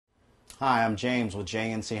Hi, I'm James with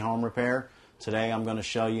JNC Home Repair. Today I'm going to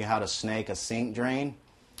show you how to snake a sink drain.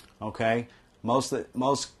 Okay, most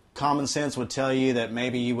common sense would tell you that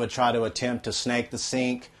maybe you would try to attempt to snake the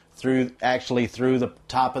sink through the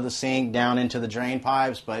top of the sink down into the drain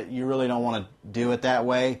pipes, but you really don't want to do it that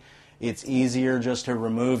way. It's easier just to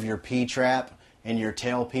remove your P-trap and your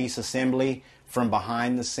tailpiece assembly from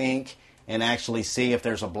behind the sink and actually see if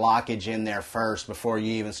there's a blockage in there first before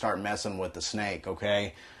you even start messing with the snake,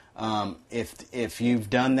 okay? If you've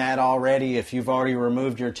done that already, if you've already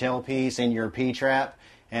removed your tailpiece and your P-trap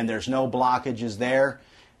and there's no blockages there,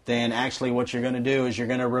 then actually what you're going to do is you're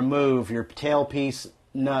going to remove your tailpiece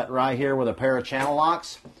nut right here with a pair of channel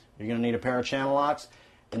locks. You're going to need a pair of channel locks,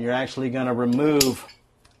 and you're actually going to remove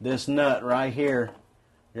this nut right here.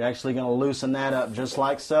 You're actually going to loosen that up just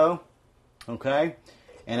like so, okay?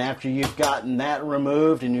 And after you've gotten that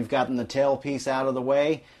removed and you've gotten the tailpiece out of the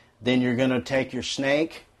way, then you're going to take your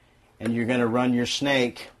snake and you're going to run your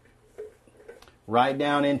snake right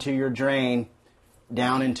down into your drain,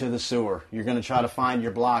 down into the sewer. You're going to try to find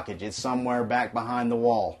your blockage. It's somewhere back behind the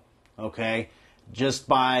wall, okay? Just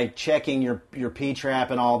by checking your P-trap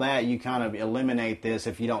and all that, you kind of eliminate this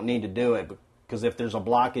if you don't need to do it, because if there's a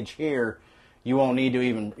blockage here, you won't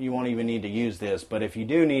even need to use this. But if you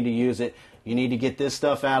do need to use it, you need to get this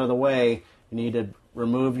stuff out of the way. You need to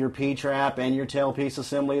remove your P-trap and your tailpiece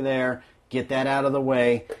assembly there, get that out of the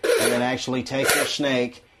way, and then actually take your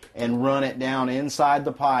snake and run it down inside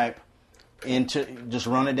the pipe, just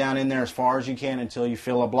run it down in there as far as you can until you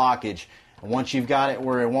feel a blockage. And once you've got it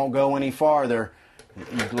where it won't go any farther,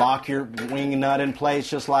 you lock your wing nut in place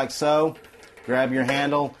just like so, grab your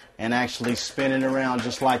handle, and actually spin it around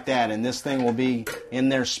just like that. And this thing will be in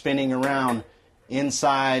there spinning around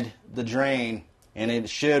inside the drain, and it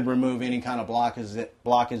should remove any kind of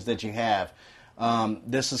blockage that you have.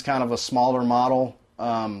 This is kind of a smaller model.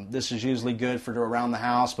 This is usually good for around the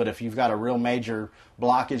house, but if you've got a real major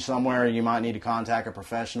blockage somewhere, you might need to contact a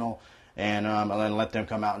professional and then let them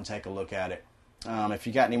come out and take a look at it. If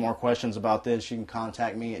you got any more questions about this, you can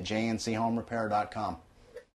contact me at jnchomerepair.com.